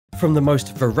From the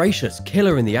most voracious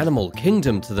killer in the animal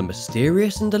kingdom to the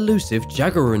mysterious and elusive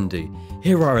Jaguarundi,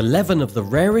 here are 11 of the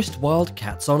rarest wild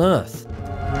cats on Earth.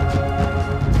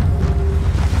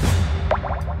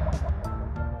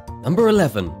 Number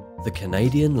 11. The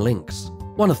Canadian Lynx.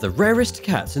 One of the rarest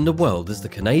cats in the world is the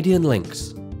Canadian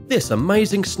Lynx. This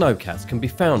amazing snow cat can be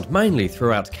found mainly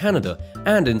throughout Canada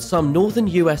and in some northern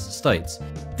US states.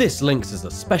 This lynx is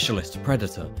a specialist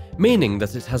predator, meaning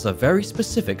that it has a very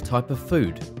specific type of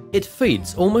food. It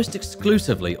feeds almost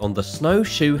exclusively on the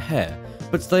snowshoe hare,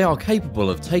 but they are capable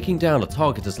of taking down a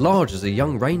target as large as a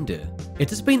young reindeer. It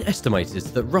has been estimated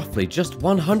that roughly just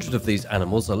 100 of these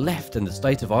animals are left in the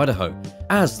state of Idaho,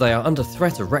 as they are under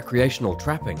threat of recreational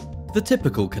trapping. The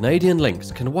typical Canadian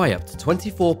lynx can weigh up to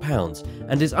 24 pounds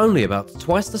and is only about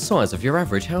twice the size of your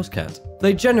average house cat.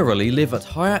 They generally live at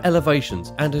higher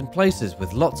elevations and in places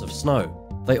with lots of snow.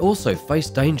 They also face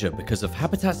danger because of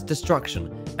habitat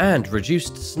destruction and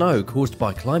reduced snow caused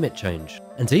by climate change.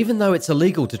 And even though it's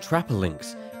illegal to trap a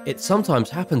lynx, it sometimes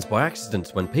happens by accident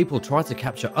when people try to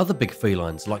capture other big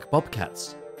felines like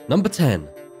bobcats. Number 10.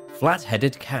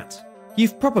 Flat-headed cat.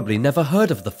 You've probably never heard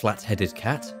of the flat-headed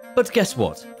cat, but guess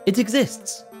what? It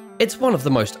exists. It's one of the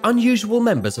most unusual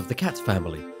members of the cat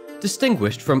family,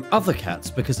 distinguished from other cats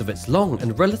because of its long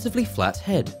and relatively flat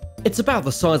head. It's about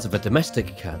the size of a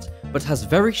domestic cat, but has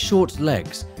very short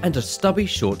legs and a stubby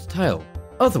short tail.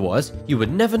 Otherwise, you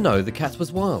would never know the cat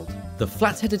was wild. The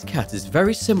flat-headed cat is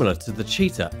very similar to the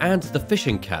cheetah and the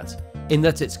fishing cat, in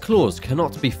that its claws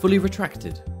cannot be fully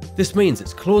retracted. This means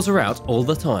its claws are out all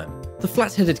the time. The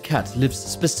flat-headed cat lives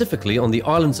specifically on the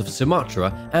islands of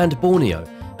Sumatra and Borneo,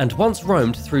 and once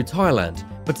roamed through Thailand,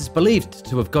 but is believed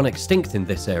to have gone extinct in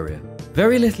this area.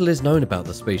 Very little is known about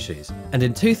the species, and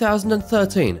in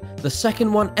 2013, the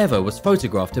second one ever was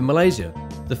photographed in Malaysia.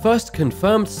 The first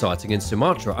confirmed sighting in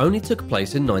Sumatra only took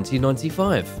place in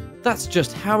 1995. That's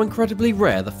just how incredibly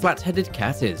rare the flat-headed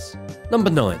cat is. Number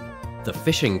 9. The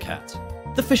fishing cat.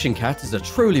 The fishing cat is a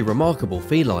truly remarkable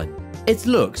feline. It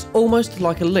looks almost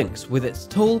like a lynx with its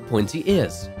tall, pointy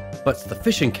ears. But the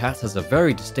fishing cat has a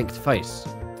very distinct face.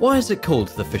 Why is it called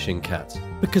the fishing cat?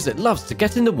 Because it loves to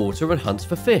get in the water and hunt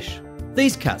for fish.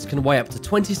 These cats can weigh up to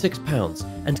 26 pounds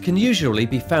and can usually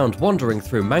be found wandering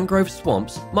through mangrove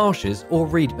swamps, marshes or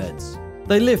reed beds.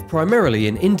 They live primarily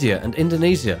in India and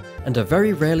Indonesia and are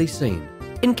very rarely seen.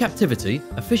 In captivity,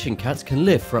 a fishing cat can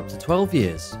live for up to 12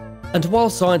 years. And while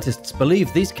scientists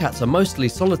believe these cats are mostly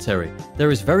solitary, there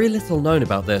is very little known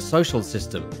about their social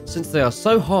system since they are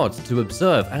so hard to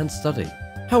observe and study.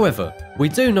 However, we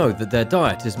do know that their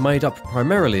diet is made up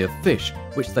primarily of fish,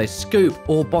 which they scoop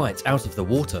or bite out of the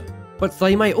water. But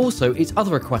they may also eat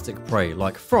other aquatic prey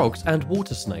like frogs and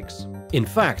water snakes. In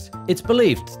fact, it's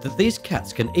believed that these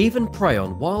cats can even prey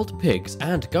on wild pigs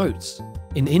and goats.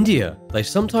 In India, they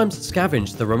sometimes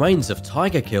scavenge the remains of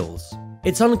tiger kills.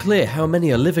 It's unclear how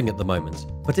many are living at the moment,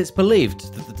 but it's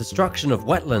believed that the destruction of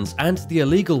wetlands and the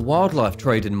illegal wildlife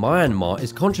trade in Myanmar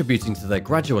is contributing to their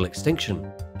gradual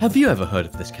extinction. Have you ever heard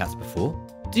of this cat before?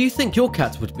 Do you think your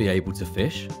cat would be able to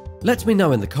fish? Let me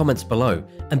know in the comments below,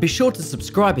 and be sure to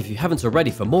subscribe if you haven't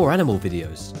already for more animal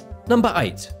videos. Number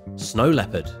 8. Snow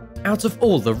leopard. Out of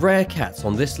all the rare cats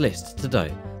on this list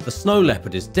today, the snow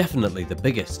leopard is definitely the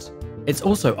biggest. It's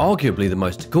also arguably the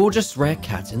most gorgeous rare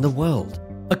cat in the world.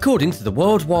 According to the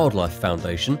World Wildlife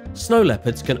Foundation, snow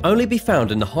leopards can only be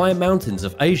found in the higher mountains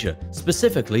of Asia,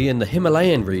 specifically in the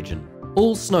Himalayan region.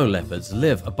 All snow leopards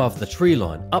live above the tree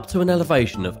line, up to an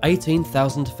elevation of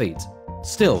 18,000 feet.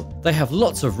 Still, they have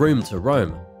lots of room to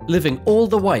roam, living all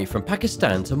the way from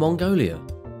Pakistan to Mongolia.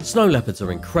 Snow leopards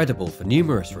are incredible for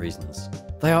numerous reasons.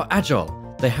 They are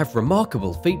agile, they have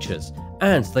remarkable features,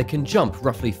 and they can jump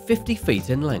roughly 50 feet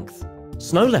in length.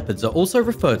 Snow leopards are also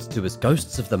referred to as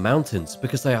ghosts of the mountains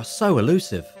because they are so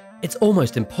elusive. It's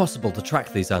almost impossible to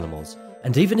track these animals,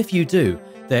 and even if you do,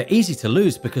 they're easy to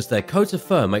lose because their coat of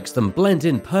fur makes them blend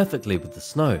in perfectly with the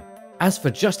snow. As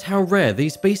for just how rare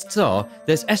these beasts are,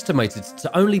 there's estimated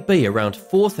to only be around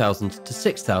 4,000 to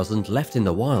 6,000 left in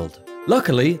the wild.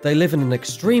 Luckily, they live in an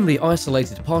extremely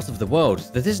isolated part of the world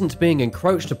that isn't being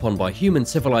encroached upon by human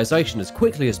civilization as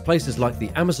quickly as places like the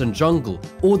Amazon jungle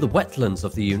or the wetlands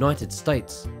of the United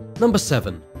States. Number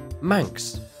 7.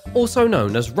 Manx. Also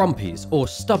known as rumpies or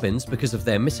stubbins because of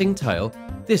their missing tail,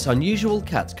 this unusual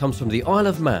cat comes from the Isle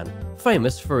of Man,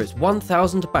 famous for its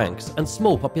 1,000 banks and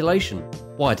small population.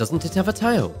 Why doesn't it have a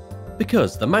tail?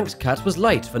 Because the Manx cat was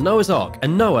late for Noah's Ark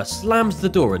and Noah slammed the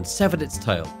door and severed its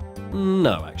tail.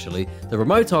 No, actually, the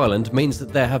remote island means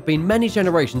that there have been many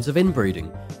generations of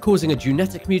inbreeding, causing a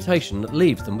genetic mutation that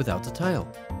leaves them without a tail.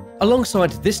 Alongside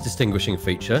this distinguishing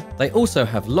feature, they also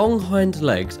have long hind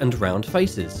legs and round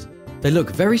faces. They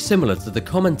look very similar to the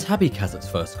common tabby cat at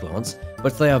first glance,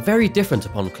 but they are very different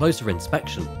upon closer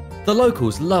inspection. The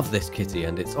locals love this kitty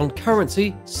and it's on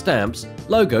currency, stamps,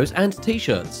 logos and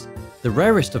t-shirts. The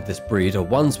rarest of this breed are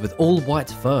ones with all white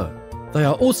fur. They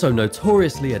are also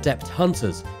notoriously adept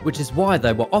hunters, which is why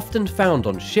they were often found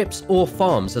on ships or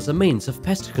farms as a means of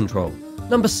pest control.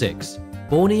 Number 6.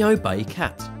 Borneo Bay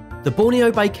Cat. The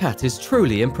Borneo Bay Cat is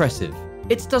truly impressive.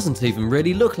 It doesn't even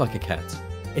really look like a cat.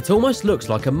 It almost looks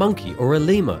like a monkey or a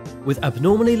lemur, with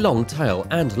abnormally long tail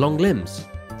and long limbs.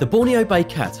 The Borneo Bay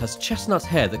Cat has chestnut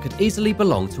hair that could easily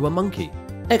belong to a monkey.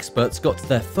 Experts got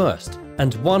there first,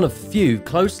 and one of few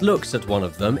close looks at one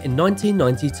of them in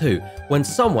 1992 when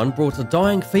someone brought a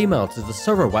dying female to the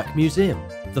Sarawak Museum.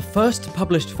 The first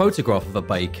published photograph of a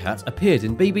bay cat appeared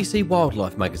in BBC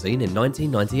Wildlife magazine in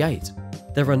 1998.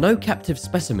 There are no captive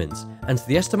specimens, and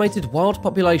the estimated wild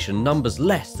population numbers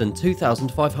less than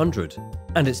 2,500.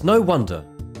 And it's no wonder.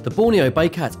 The Borneo Bay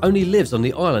Cat only lives on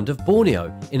the island of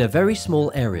Borneo in a very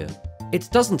small area. It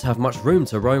doesn't have much room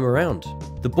to roam around.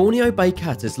 The Borneo Bay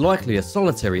Cat is likely a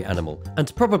solitary animal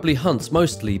and probably hunts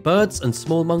mostly birds and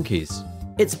small monkeys.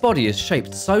 Its body is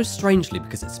shaped so strangely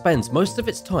because it spends most of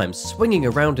its time swinging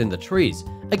around in the trees,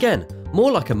 again,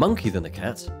 more like a monkey than a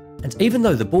cat. And even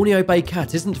though the Borneo Bay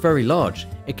Cat isn't very large,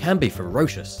 it can be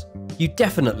ferocious. You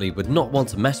definitely would not want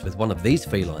to mess with one of these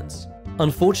felines.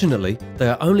 Unfortunately, they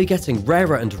are only getting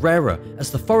rarer and rarer as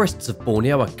the forests of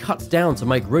Borneo are cut down to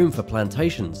make room for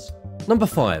plantations. Number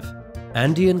 5.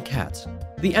 Andean Cat.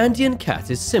 The Andean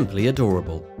cat is simply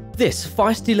adorable. This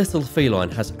feisty little feline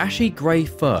has ashy grey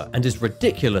fur and is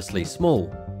ridiculously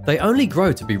small. They only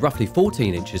grow to be roughly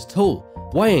 14 inches tall,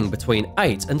 weighing between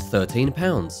 8 and 13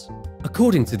 pounds.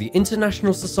 According to the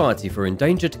International Society for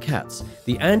Endangered Cats,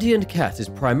 the Andean cat is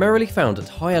primarily found at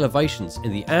high elevations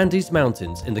in the Andes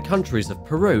Mountains in the countries of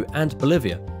Peru and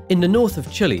Bolivia, in the north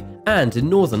of Chile and in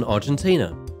northern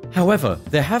Argentina. However,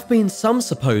 there have been some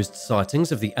supposed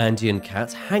sightings of the Andean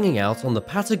cat hanging out on the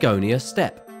Patagonia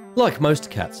steppe. Like most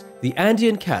cats, the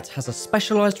Andean cat has a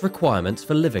specialized requirement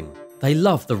for living. They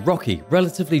love the rocky,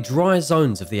 relatively dry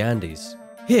zones of the Andes.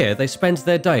 Here, they spend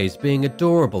their days being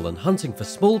adorable and hunting for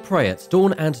small prey at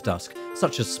dawn and dusk,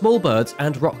 such as small birds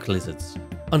and rock lizards.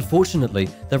 Unfortunately,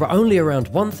 there are only around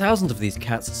 1,000 of these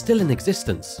cats still in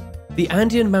existence. The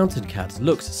Andean mountain cat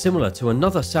looks similar to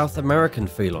another South American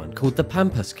feline called the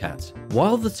pampas cat.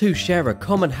 While the two share a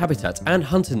common habitat and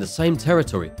hunt in the same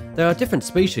territory, they are different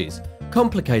species,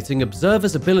 complicating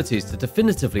observers' abilities to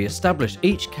definitively establish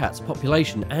each cat's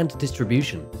population and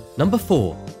distribution. Number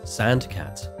 4. Sand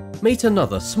cat. Meet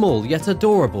another small yet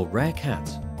adorable rare cat.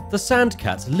 The sand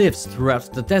cat lives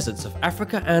throughout the deserts of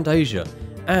Africa and Asia,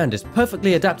 and is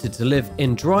perfectly adapted to live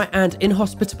in dry and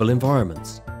inhospitable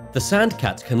environments. The sand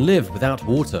cat can live without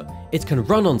water, it can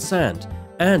run on sand,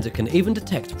 and it can even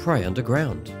detect prey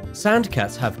underground. Sand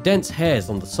cats have dense hairs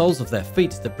on the soles of their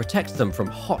feet that protect them from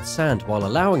hot sand while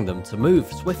allowing them to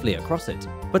move swiftly across it.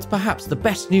 But perhaps the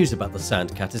best news about the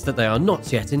sand cat is that they are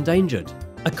not yet endangered.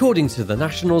 According to the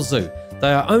National Zoo,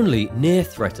 they are only near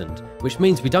threatened, which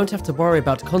means we don't have to worry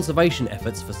about conservation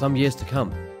efforts for some years to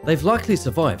come. They've likely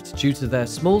survived due to their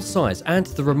small size and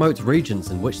the remote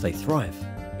regions in which they thrive.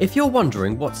 If you're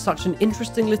wondering what such an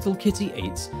interesting little kitty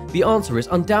eats, the answer is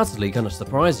undoubtedly going to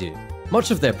surprise you. Much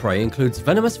of their prey includes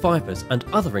venomous vipers and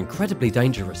other incredibly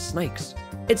dangerous snakes.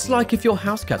 It's like if your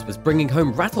house cat was bringing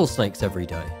home rattlesnakes every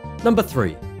day. Number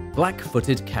 3.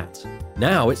 Black-footed cat.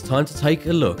 Now it's time to take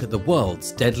a look at the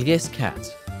world's deadliest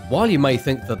cat. While you may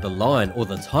think that the lion or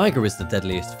the tiger is the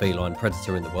deadliest feline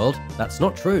predator in the world, that's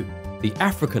not true. The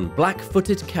African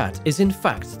black-footed cat is in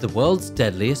fact the world's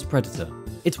deadliest predator.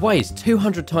 It weighs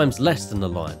 200 times less than the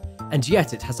lion, and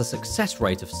yet it has a success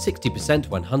rate of 60%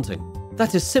 when hunting.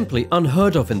 That is simply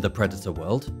unheard of in the predator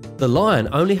world. The lion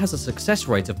only has a success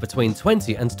rate of between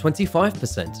 20 and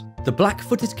 25%. The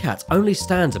black-footed cat only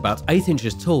stands about 8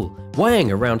 inches tall,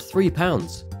 weighing around 3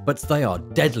 pounds, but they are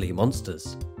deadly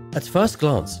monsters. At first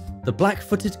glance, the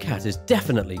black-footed cat is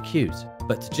definitely cute,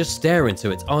 but just stare into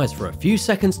its eyes for a few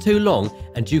seconds too long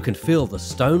and you can feel the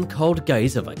stone-cold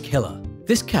gaze of a killer.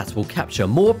 This cat will capture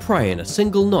more prey in a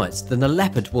single night than a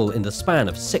leopard will in the span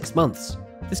of 6 months.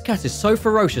 This cat is so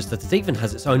ferocious that it even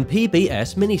has its own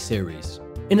PBS miniseries.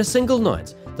 In a single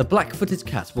night, the black-footed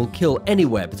cat will kill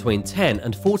anywhere between 10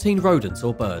 and 14 rodents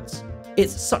or birds.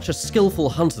 It's such a skillful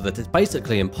hunter that it's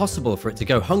basically impossible for it to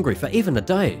go hungry for even a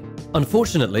day.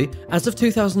 Unfortunately, as of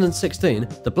 2016,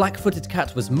 the black-footed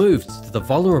cat was moved to the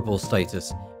vulnerable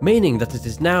status, meaning that it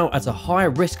is now at a high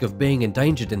risk of being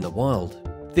endangered in the wild.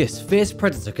 This fierce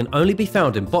predator can only be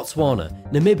found in Botswana,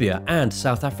 Namibia and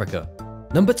South Africa.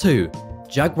 Number 2.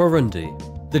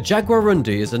 Jaguarundi. The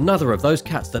Jaguarundi is another of those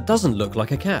cats that doesn't look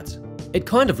like a cat. It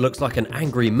kind of looks like an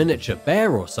angry miniature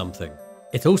bear or something.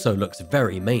 It also looks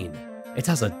very mean. It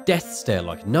has a death stare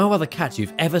like no other cat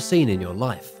you've ever seen in your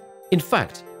life. In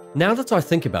fact, now that I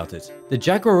think about it, the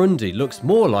Jaguarundi looks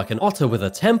more like an otter with a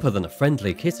temper than a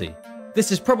friendly kitty. This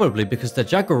is probably because the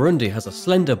Jaguarundi has a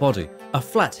slender body, a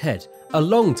flat head, a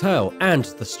long tail and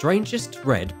the strangest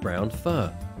red-brown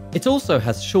fur. It also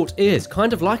has short ears,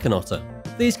 kind of like an otter.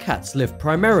 These cats live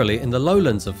primarily in the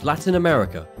lowlands of Latin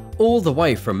America, all the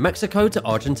way from Mexico to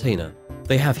Argentina.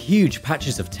 They have huge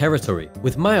patches of territory,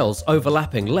 with males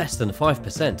overlapping less than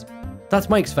 5%. That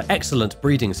makes for excellent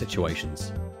breeding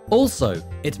situations. Also,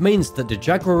 it means that the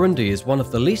Jaguarundi is one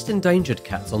of the least endangered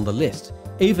cats on the list,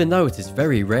 even though it is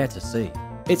very rare to see.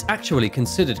 It's actually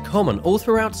considered common all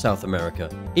throughout South America,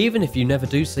 even if you never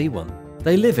do see one.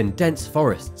 They live in dense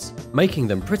forests, making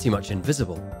them pretty much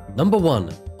invisible. Number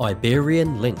 1.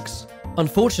 Iberian Lynx.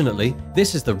 Unfortunately,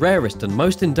 this is the rarest and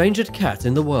most endangered cat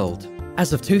in the world.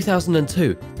 As of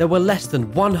 2002, there were less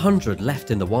than 100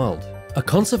 left in the wild. A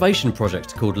conservation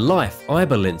project called Life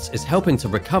Iberlinz is helping to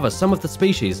recover some of the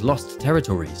species' lost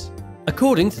territories.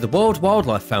 According to the World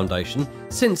Wildlife Foundation,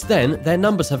 since then their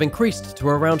numbers have increased to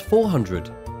around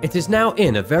 400. It is now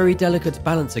in a very delicate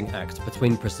balancing act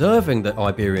between preserving the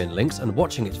Iberian lynx and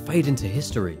watching it fade into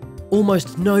history.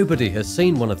 Almost nobody has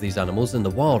seen one of these animals in the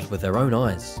wild with their own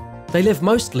eyes. They live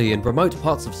mostly in remote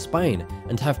parts of Spain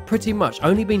and have pretty much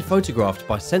only been photographed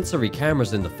by sensory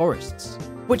cameras in the forests.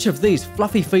 Which of these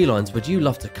fluffy felines would you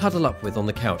love to cuddle up with on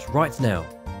the couch right now?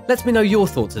 Let me know your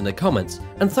thoughts in the comments,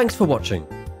 and thanks for watching.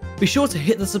 Be sure to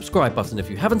hit the subscribe button if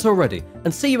you haven't already,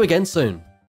 and see you again soon.